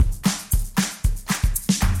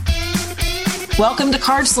Welcome to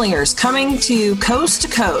Card Slingers, coming to coast.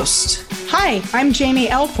 Hi, I'm Jamie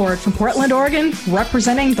Elford from Portland, Oregon,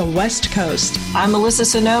 representing the West Coast. I'm Melissa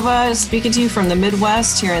Sonova, speaking to you from the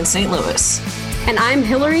Midwest here in St. Louis. And I'm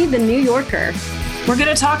Hillary, the New Yorker. We're going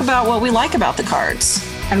to talk about what we like about the cards.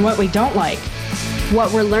 And what we don't like.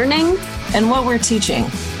 What we're learning. And what we're teaching.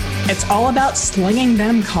 It's all about slinging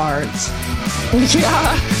them cards.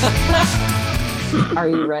 Yeah. Are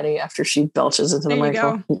you ready after she belches into the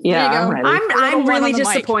microphone? Yeah, I'm ready. I'm really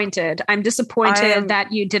disappointed. I'm disappointed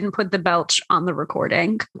that you didn't put the belch on the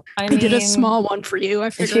recording. I did a small one for you. I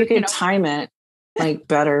figured if you could time it like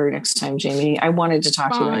better next time, Jamie. I wanted to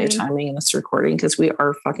talk to you about your timing in this recording because we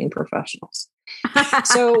are fucking professionals.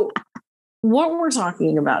 So what we're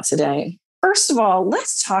talking about today, first of all,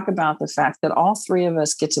 let's talk about the fact that all three of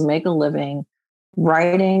us get to make a living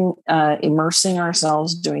writing, immersing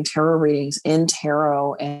ourselves, doing tarot readings in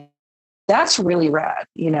tarot. And that's really rad,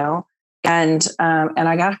 you know? And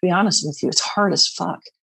I got to be honest with you, it's hard as fuck.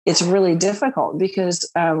 It's really difficult because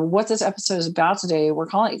what this episode is about today, we're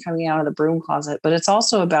calling it coming out of the broom closet, but it's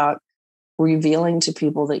also about revealing to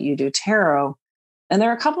people that you do tarot. And there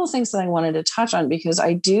are a couple of things that I wanted to touch on because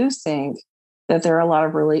I do think that there are a lot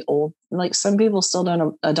of really old, like some people still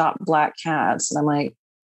don't adopt black cats. And I'm like,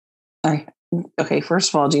 okay, first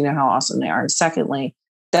of all, do you know how awesome they are? And secondly,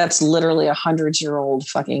 that's literally 100-year-old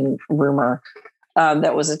fucking rumor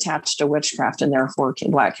that was attached to witchcraft and therefore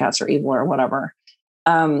black cats are evil or whatever.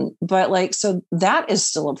 But like, so that is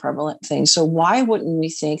still a prevalent thing. So why wouldn't we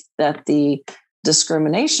think that the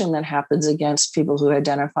discrimination that happens against people who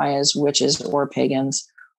identify as witches or pagans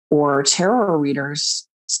or tarot readers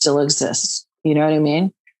still exists? You know what I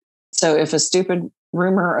mean? So if a stupid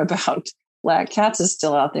rumor about black cats is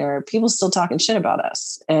still out there, people still talking shit about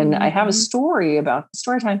us. And I have a story about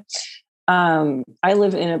story time. I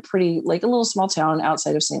live in a pretty, like a little small town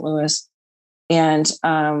outside of St. Louis. And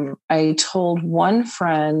I told one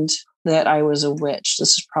friend that I was a witch.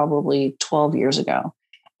 This is probably 12 years ago.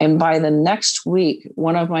 And by the next week,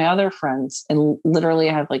 one of my other friends, and literally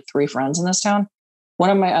I have like 3 friends in this town. One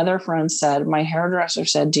of my other friends said, my hairdresser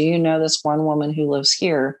said, do you know this one woman who lives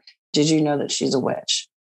here? Did you know that she's a witch?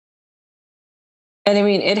 And I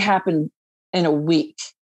mean, it happened in a week,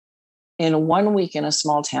 in 1 week in a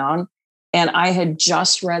small town. And I had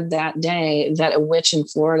just read that day that a witch in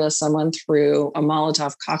Florida, someone threw a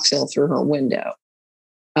Molotov cocktail through her window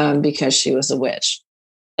because she was a witch.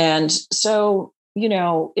 And so, you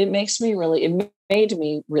know, it made me really,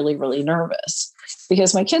 really nervous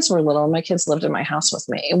because my kids were little and my kids lived in my house with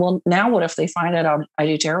me. Well, now what if they find out I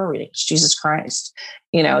do tarot readings? Jesus Christ,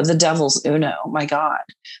 you know, the devil's Uno, my God.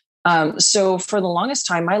 So for the longest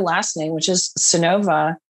time, my last name, which is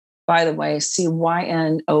Sonova, by the way,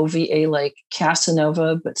 Cynova, like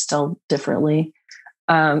Casanova, but spelled differently.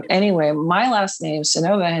 Anyway, my last name,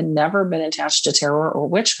 Sonova, had never been attached to tarot or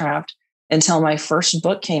witchcraft until my first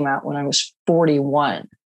book came out when I was 41.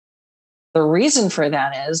 The reason for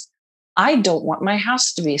that is I don't want my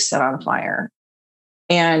house to be set on fire.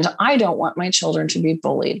 And I don't want my children to be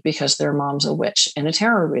bullied because their mom's a witch and a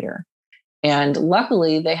tarot reader. And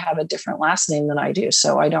luckily, they have a different last name than I do,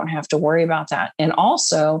 so I don't have to worry about that. And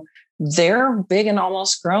also, they're big and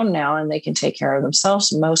almost grown now, and they can take care of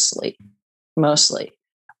themselves mostly.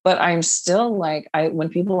 But I'm still like, when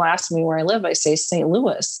people ask me where I live, I say St.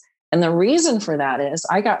 Louis. And the reason for that is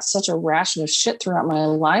I got such a ration of shit throughout my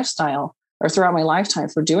lifestyle or throughout my lifetime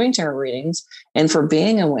for doing tarot readings and for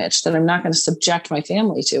being a witch that I'm not going to subject my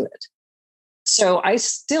family to it. So I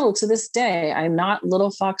still, to this day, I'm not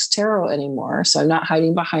Little Fox Tarot anymore. So I'm not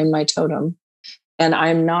hiding behind my totem and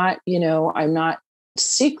I'm not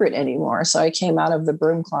secret anymore. So I came out of the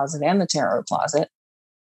broom closet and the tarot closet,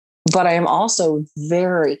 but I am also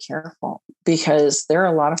very careful because there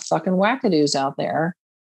are a lot of fucking wackadoos out there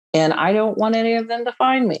and I don't want any of them to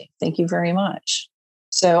find me. Thank you very much.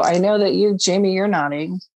 So I know that you, Jamie, you're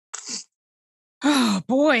nodding. Oh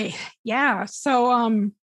boy. Yeah.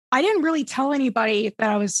 So, I didn't really tell anybody that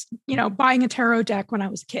I was, buying a tarot deck when I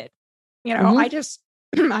was a kid.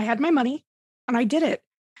 I had my money and I did it,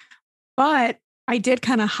 but I did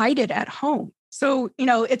kind of hide it at home. So,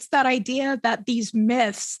 it's that idea that these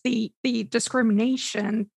myths, the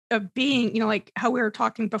discrimination of being, like how we were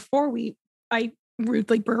talking before I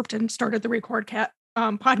rudely burped and started the record cast.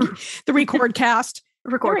 Yeah.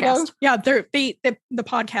 The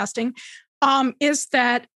podcasting, is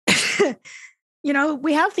that,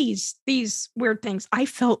 we have these weird things. I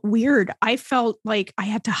felt weird. I felt like I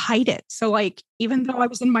had to hide it. So like, even though I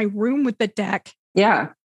was in my room with the deck,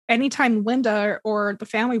 anytime Linda or the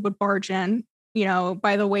family would barge in,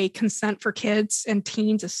 by the way, consent for kids and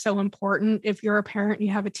teens is so important. If you're a parent, you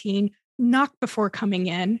have a teen, knock before coming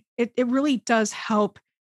in. It really does help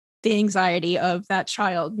the anxiety of that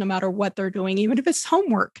child, no matter what they're doing, even if it's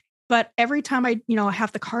homework. But every time I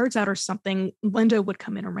have the cards out or something, Linda would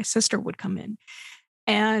come in or my sister would come in.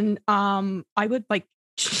 And I would like,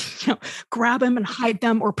 grab them and hide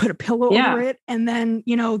them or put a pillow over it. And then,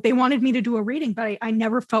 they wanted me to do a reading, but I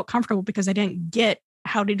never felt comfortable because I didn't get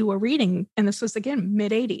how to do a reading. And this was, again,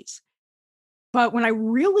 mid-'80s. But when I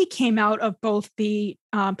really came out of both the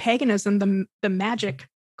paganism, the magic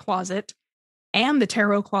closet, and the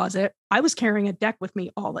tarot closet, I was carrying a deck with me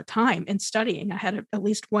all the time and studying. I had at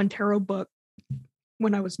least one tarot book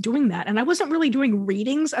when I was doing that. And I wasn't really doing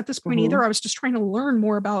readings at this point either. I was just trying to learn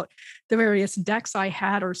more about the various decks I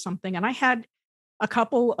had or something. And I had a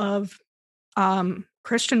couple of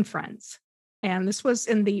Christian friends. And this was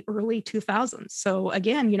in the early 2000s. So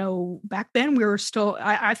again, back then we were still,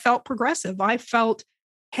 I felt progressive. I felt,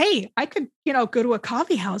 hey, I could, go to a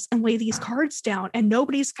coffee house and lay these cards down and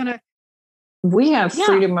nobody's going to. We have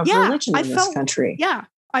freedom of religion in this country. Yeah.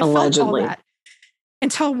 I felt all that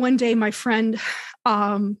until one day my friend,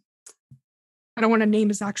 I don't want to name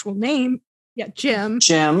his actual name. Yeah. Jim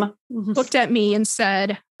looked at me and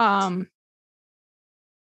said, I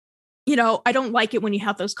don't like it when you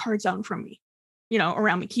have those cards out from me,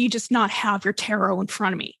 around me. Can you just not have your tarot in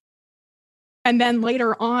front of me? And then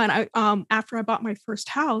later on, after I bought my first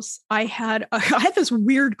house, I had this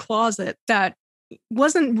weird closet that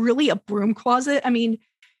wasn't really a broom closet. I mean,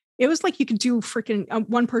 it was like you could do freaking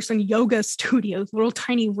one person yoga studios, little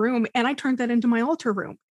tiny room. And I turned that into my altar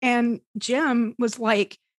room. And Jim was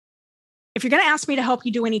like, if you're going to ask me to help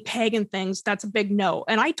you do any pagan things, that's a big no.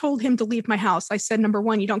 And I told him to leave my house. I said, number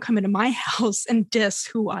one, you don't come into my house and diss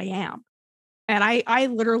who I am. And I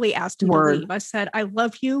literally asked him to leave. I said, I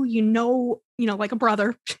love you, like a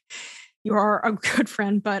brother. You are a good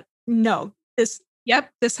friend, but no, this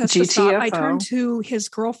has to stop. I turned to his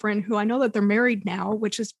girlfriend, who I know that they're married now,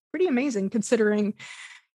 which is pretty amazing considering,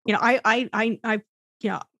 we don't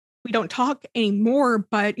talk anymore,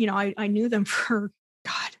 but I knew them for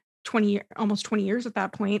almost 20 years at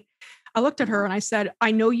that point. I looked at her and I said,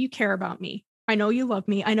 I know you care about me. I know you love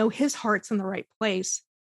me. I know his heart's in the right place,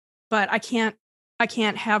 but I can't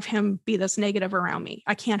have him be this negative around me.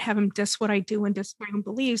 I can't have him diss what I do and diss my own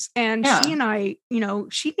beliefs. And she and I,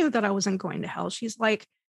 she knew that I wasn't going to hell. She's like,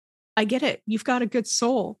 I get it. You've got a good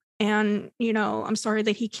soul. And, I'm sorry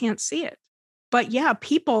that he can't see it. But yeah,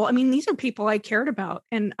 people, these are people I cared about.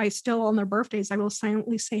 And I still, on their birthdays, I will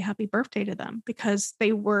silently say happy birthday to them because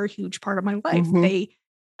they were a huge part of my life. They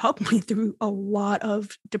helped me through a lot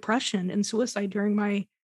of depression and suicide during my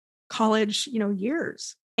college,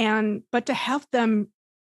 years. But to have them,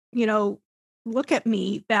 look at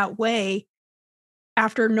me that way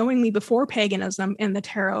after knowing me before paganism and the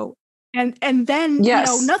tarot. And then,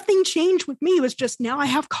 nothing changed with me. It was just now I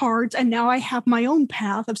have cards and now I have my own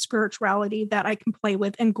path of spirituality that I can play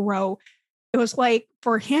with and grow. It was like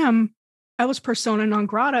for him, I was persona non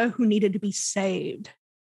grata who needed to be saved.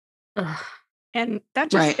 And that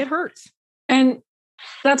just, it hurts. And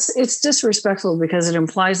it's disrespectful because it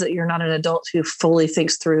implies that you're not an adult who fully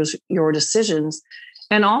thinks through your decisions.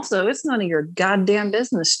 And also it's none of your goddamn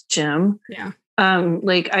business, Jim. Yeah.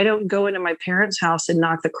 I don't go into my parents' house and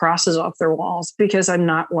knock the crosses off their walls because I'm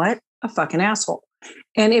not a fucking asshole.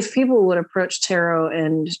 And if people would approach tarot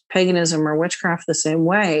and paganism or witchcraft the same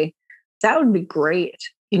way, that would be great,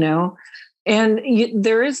 And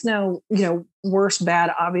there is no, worse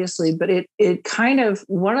bad, obviously, but it kind of,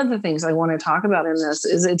 one of the things I want to talk about in this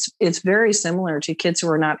is it's very similar to kids who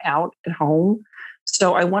are not out at home.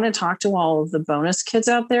 So I want to talk to all of the bonus kids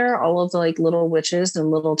out there, all of the little witches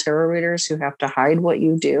and little tarot readers who have to hide what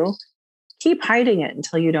you do. Keep hiding it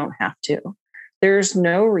until you don't have to. There's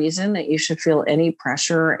no reason that you should feel any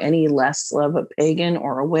pressure or any less of a pagan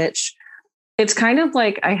or a witch. It's kind of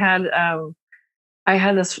like I have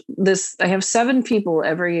 7 people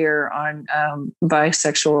every year on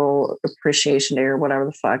bisexual appreciation day or whatever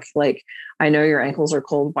the fuck. I know your ankles are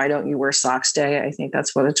cold. Why don't you wear socks day? I think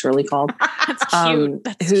that's what it's really called. That's cute.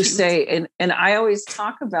 That's who cute. Say, and I always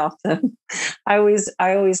talk about them. I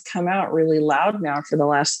always come out really loud now for the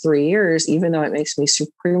last 3 years, even though it makes me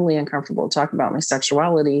supremely uncomfortable to talk about my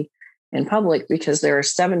sexuality in public, because there are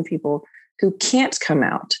 7 people who can't come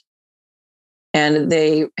out. And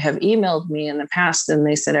they have emailed me in the past and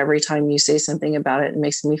they said, every time you say something about it, it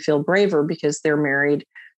makes me feel braver because they're married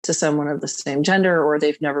to someone of the same gender, or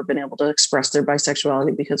they've never been able to express their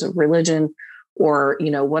bisexuality because of religion or,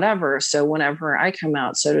 whatever. So whenever I come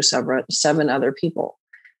out, so do 7 other people.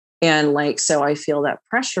 And so I feel that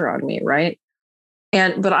pressure on me. Right.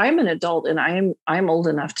 But I'm an adult and I'm old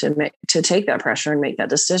enough to take that pressure and make that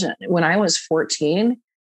decision. When I was 14,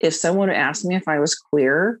 if someone asked me if I was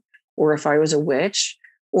queer or if I was a witch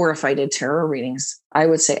or if I did tarot readings, I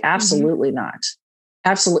would say absolutely not.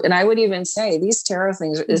 Absolutely. And I would even say these tarot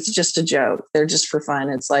things, it's just a joke. They're just for fun.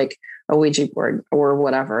 It's like a Ouija board or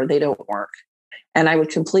whatever. They don't work. And I would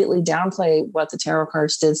completely downplay what the tarot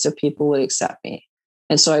cards did so people would accept me.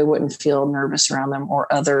 And so I wouldn't feel nervous around them or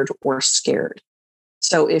othered or scared.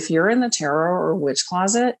 So if you're in the tarot or witch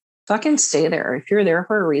closet, fucking stay there. If you're there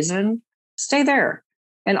for a reason, stay there.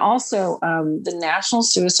 And also the National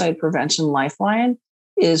Suicide Prevention Lifeline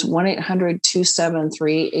is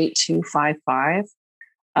 1-800-273-8255.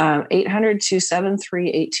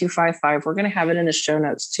 800-273-8255. We're going to have it in the show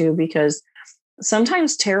notes too, because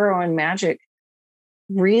sometimes tarot and magic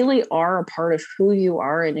really are a part of who you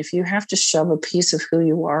are. And if you have to shove a piece of who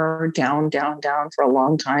you are down, down, down for a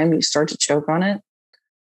long time, you start to choke on it.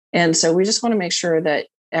 And so we just want to make sure that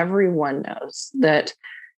everyone knows that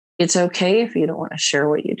it's okay if you don't want to share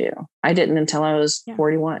what you do. I didn't until I was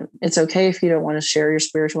 41. It's okay if you don't want to share your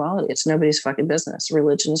spirituality. It's nobody's fucking business.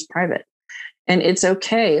 Religion is private. And it's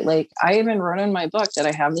okay. Like I even wrote in my book that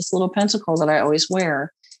I have this little pentacle that I always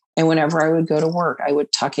wear. And whenever I would go to work, I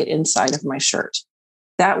would tuck it inside of my shirt.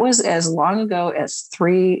 That was as long ago as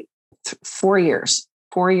 4 years.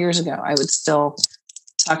 4 years ago, I would still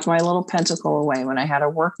tuck my little pentacle away when I had a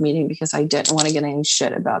work meeting because I didn't want to get any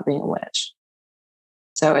shit about being a witch.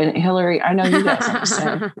 So, and Hillary, I know you got something to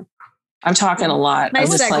say. I'm talking a lot.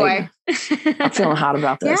 Nice segue. I'm feeling hot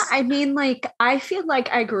about this. Yeah, I mean, like, I feel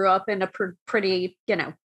like I grew up in a pretty,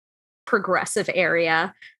 progressive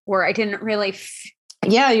area where I didn't really.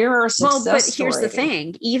 Yeah, you're a success but story. here's the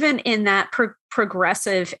thing: even in that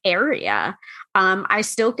progressive area,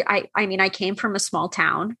 I came from a small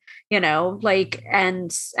town, and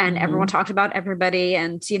everyone talked about everybody,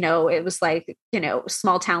 and it was like,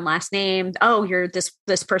 small town last name. Oh, you're this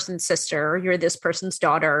person's sister, or you're this person's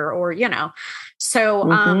daughter, or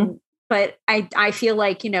so. But I feel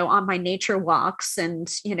like, on my nature walks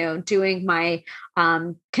and, doing my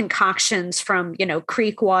concoctions from,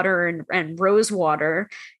 creek water and rose water,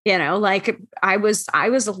 like I was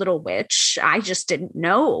a little witch. I just didn't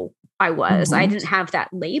know I was. I didn't have that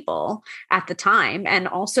label at the time. And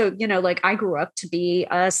also, like I grew up to be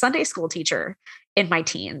a Sunday school teacher in my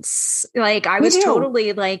teens. Like I was totally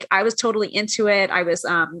into it. I was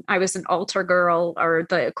an altar girl, or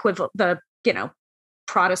the equivalent,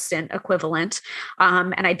 Protestant equivalent.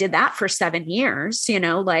 And I did that for 7 years,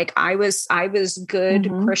 like I was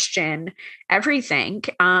good Christian, everything.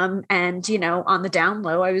 And, on the down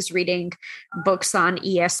low, I was reading books on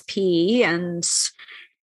ESP and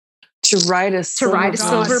to ride a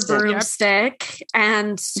silver broomstick.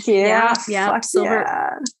 And silver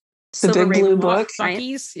the big blue book.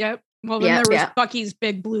 Bucky's. Yep. Well, then there was Bucky's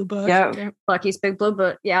Big Blue Book. Yep. Bucky's Big Blue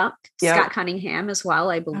Book. Yeah. Scott Cunningham as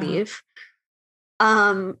well, I believe.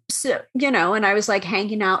 So, and I was like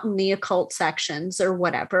hanging out in the occult sections or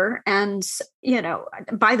whatever. And,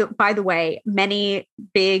 by the way, many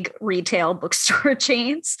big retail bookstore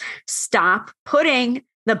chains stop putting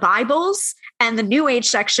the Bibles and the New Age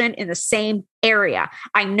section in the same area.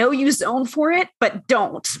 I know you zone for it, but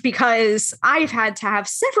don't, because I've had to have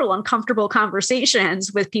several uncomfortable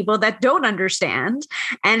conversations with people that don't understand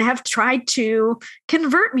and have tried to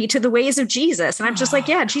convert me to the ways of Jesus. And I'm just like,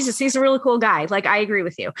 yeah, Jesus, he's a really cool guy. Like, I agree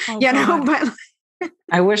with you, but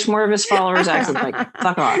I wish more of his followers acted like,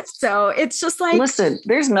 fuck off. So it's just like, listen,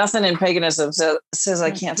 there's nothing in paganism that says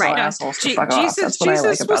I can't tell assholes to fuck off. That's what I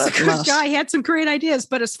like about was it a the good most. guy. He had some great ideas,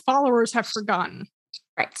 but his followers have forgotten.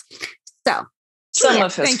 Right. So some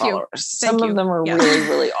of his followers, some of them are really,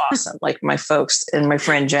 really awesome. Like my folks and my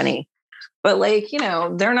friend Jenny. But like,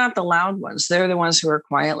 they're not the loud ones. They're the ones who are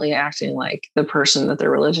quietly acting like the person that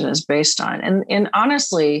their religion is based on. And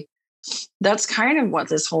honestly, that's kind of what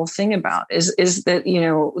this whole thing about is that,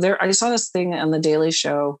 I saw this thing on the Daily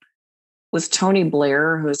Show with Tony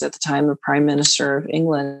Blair, who was at the time the Prime Minister of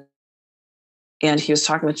England. And he was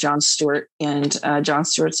talking with Jon Stewart, and Jon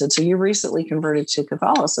Stewart said, so you recently converted to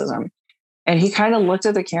Catholicism. And he kind of looked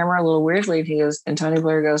at the camera a little weirdly. And he goes, and Tony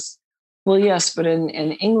Blair goes, well, yes, but in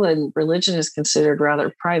England, religion is considered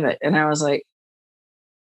rather private. And I was like,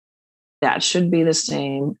 that should be the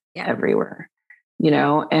same everywhere.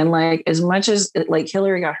 And like, as much as like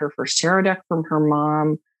Hillary got her first tarot deck from her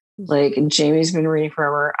mom, like Jamie's been reading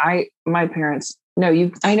forever. My parents,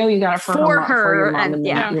 I know you got it for your mom, and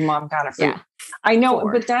your mom got it for you. I know,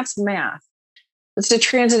 but that's math. It's the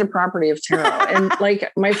transitive property of tarot. And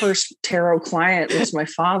like my first tarot client was my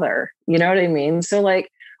father. You know what I mean? So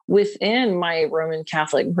like within my Roman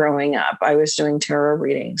Catholic growing up, I was doing tarot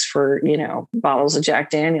readings for, bottles of Jack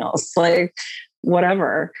Daniels, like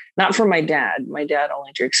whatever. Not for my dad. My dad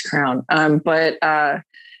only drinks Crown. But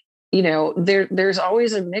there's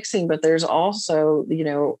always a mixing, but there's also,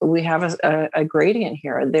 we have a gradient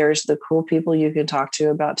here. There's the cool people you can talk to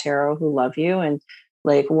about tarot who love you. And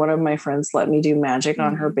like one of my friends let me do magic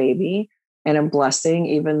on her baby and a blessing,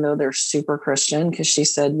 even though they're super Christian, because she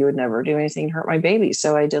said you would never do anything to hurt my baby.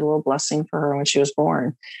 So I did a little blessing for her when she was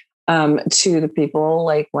born. To the people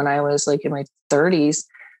like when I was like in my 30s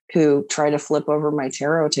who tried to flip over my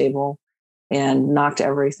tarot table and knocked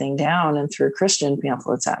everything down and threw Christian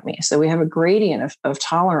pamphlets at me. So we have a gradient of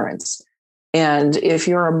tolerance. And if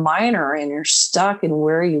you're a minor and you're stuck in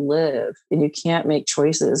where you live and you can't make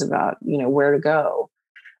choices about, where to go,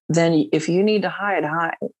 then if you need to hide.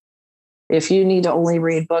 If you need to only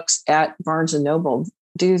read books at Barnes and Noble,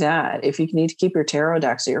 do that. If you need to keep your tarot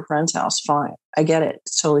decks at your friend's house, fine. I get it.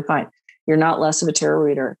 It's totally fine. You're not less of a tarot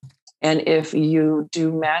reader. And if you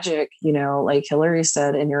do magic, like Hillary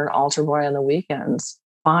said, and you're an altar boy on the weekends,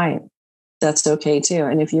 fine. That's okay too.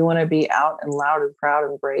 And if you want to be out and loud and proud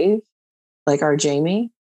and brave, like our Jamie,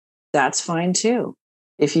 that's fine too.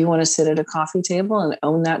 If you want to sit at a coffee table and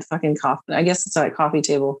own that fucking coffee, I guess it's not a coffee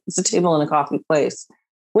table. It's a table in a coffee place.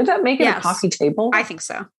 Would that make it a coffee table? I think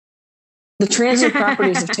so. The transient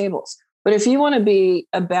properties of tables. But if you want to be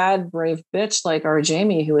a bad, brave bitch like our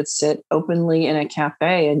Jamie, who would sit openly in a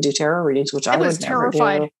cafe and do tarot readings, which I was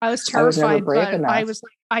terrified. Never do. I was terrified, but I was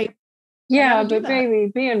like, yeah, but baby,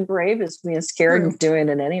 being brave is being scared of doing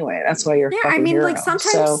it anyway. That's why you're fucking hero. Like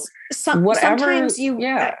sometimes, sometimes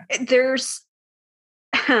there's,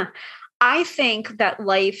 I think that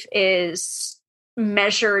life is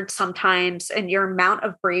measured sometimes in your amount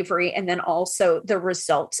of bravery and then also the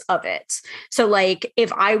results of it. So like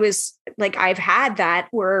if I was like, I've had that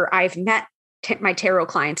where I've met my tarot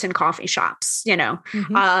clients in coffee shops,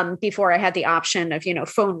 before I had the option of,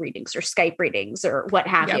 phone readings or Skype readings or what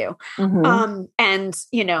have you. Mm-hmm. And,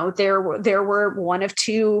 there were one of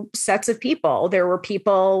two sets of people. There were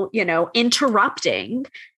people, interrupting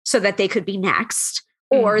so that they could be next.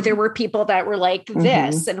 Or there were people that were like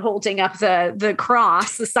this and holding up the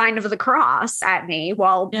cross, the sign of the cross at me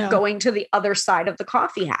while going to the other side of the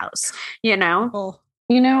coffee house, and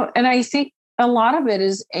I think a lot of it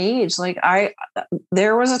is age. Like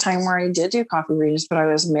there was a time where I did do coffee readings, but I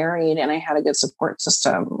was married and I had a good support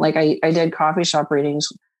system. Like I did coffee shop readings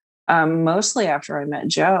mostly after I met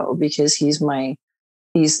Joe, because he's my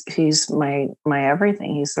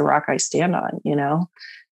everything. He's the rock I stand on,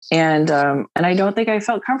 And I don't think I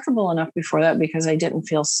felt comfortable enough before that because I didn't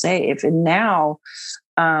feel safe. And now,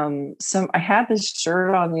 I had this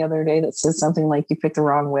shirt on the other day that said something like "You picked the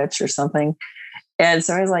wrong witch" or something. And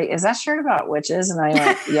so I was like, "Is that shirt about witches?" And I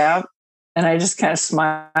went, "Yeah." And I just kind of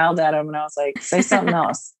smiled at him and I was like, "Say something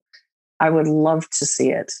else." I would love to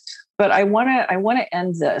see it. But I want to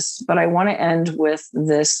end this. But I want to end with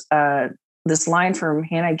this this line from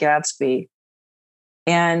Hannah Gadsby.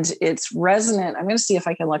 And it's resonant. I'm going to see if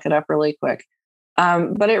I can look it up really quick.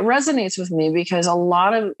 But it resonates with me because a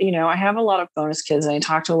lot of, I have a lot of bonus kids and I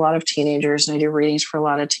talk to a lot of teenagers and I do readings for a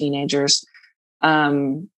lot of teenagers.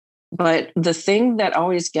 But the thing that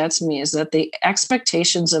always gets me is that the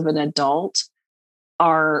expectations of an adult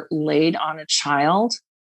are laid on a child.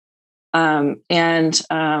 That's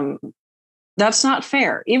not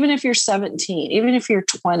fair. Even if you're 17, even if you're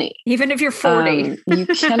 20, even if you're 40, you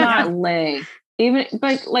cannot lay. Even,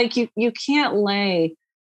 but like you can't lay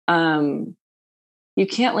the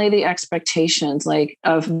expectations like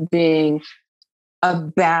of being a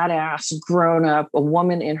badass grown up, a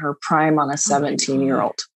woman in her prime on a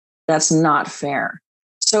 17-year-old. That's not fair.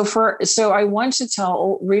 So I want to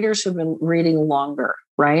tell readers who've been reading longer,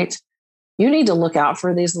 right? You need to look out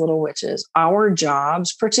for these little witches. Our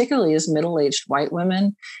jobs, particularly as middle-aged white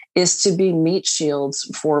women, is to be meat shields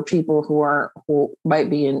for people who might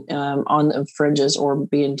be on the fringes or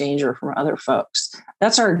be in danger from other folks.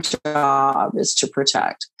 That's our job, is to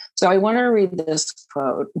protect. So I want to read this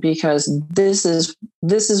quote because this is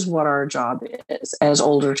what our job is as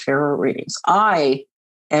older tarot readings. I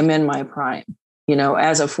am in my prime.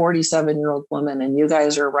 As a 47-year-old woman, and you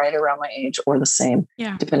guys are right around my age or the same,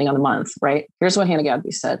 depending on the month, right? Here's what Hannah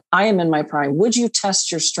Gadsby said. "I am in my prime. Would you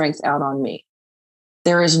test your strength out on me?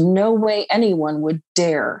 There is no way anyone would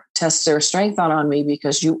dare test their strength out on me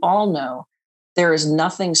because you all know there is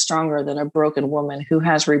nothing stronger than a broken woman who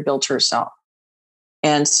has rebuilt herself."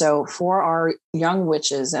 And so for our young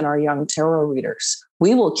witches and our young tarot readers,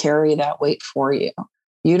 we will carry that weight for you.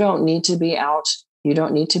 You don't need to be out. You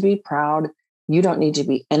don't need to be proud. You don't need to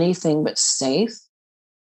be anything but safe.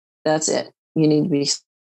 That's it. You need to be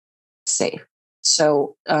safe.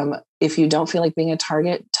 So if you don't feel like being a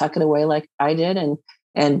target, tuck it away like I did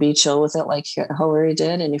and be chill with it like Hillary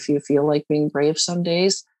did. And if you feel like being brave some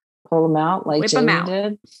days, pull them out like Jamie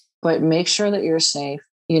did. But make sure that you're safe,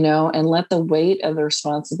 and let the weight of the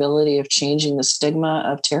responsibility of changing the stigma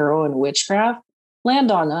of tarot and witchcraft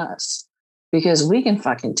land on us, because we can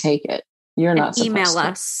fucking take it. You're not supposed email to.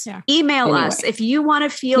 Us. Yeah. Email us if you want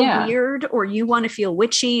to feel weird, or you want to feel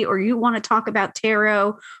witchy, or you want to talk about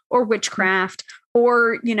tarot or witchcraft,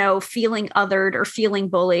 or, feeling othered or feeling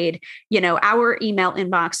bullied. Our email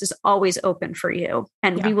inbox is always open for you,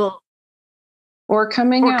 and we will. Or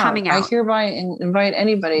coming out. I hereby invite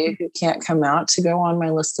anybody who can't come out to go on my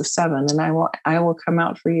list of 7, and I will come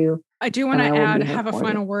out for you. I do want to have a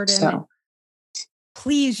final word in.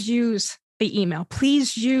 Please use the email.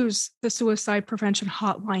 Please use the suicide prevention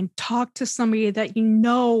hotline. Talk to somebody that you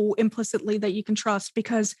know implicitly that you can trust,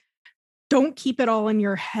 because don't keep it all in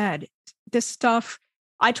your head. This stuff,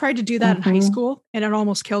 I tried to do that in high school and it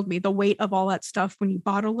almost killed me. The weight of all that stuff, when you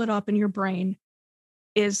bottle it up in your brain,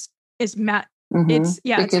 is met. It's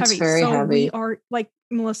heavy. Very heavy. We are, like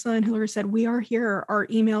Melissa and Hillary said, we are here. Our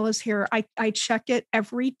email is here. I check it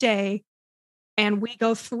every day. And we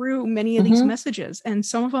go through many of these messages, and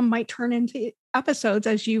some of them might turn into episodes,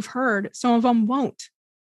 as you've heard. Some of them won't.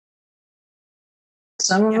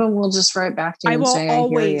 Some of them will just write back to you and say, I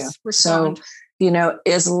hear you. Respond. So,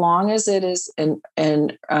 as long as it is an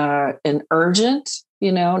urgent,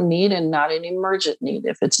 need and not an emergent need.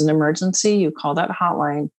 If it's an emergency, you call that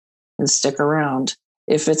hotline and stick around.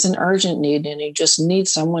 If it's an urgent need and you just need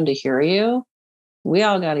someone to hear you, we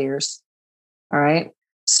all got ears. All right.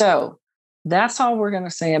 So that's all we're going to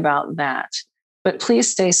say about that. But please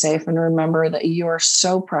stay safe and remember that you are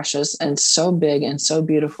so precious and so big and so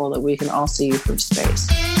beautiful that we can all see you from space.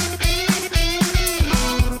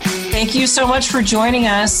 Thank you so much for joining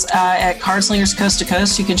us at Cardslingers Coast to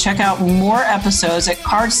Coast. You can check out more episodes at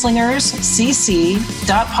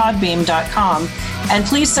cardslingerscc.podbeam.com. And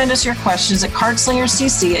please send us your questions at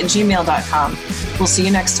cardslingerscc@gmail.com. We'll see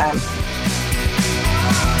you next time.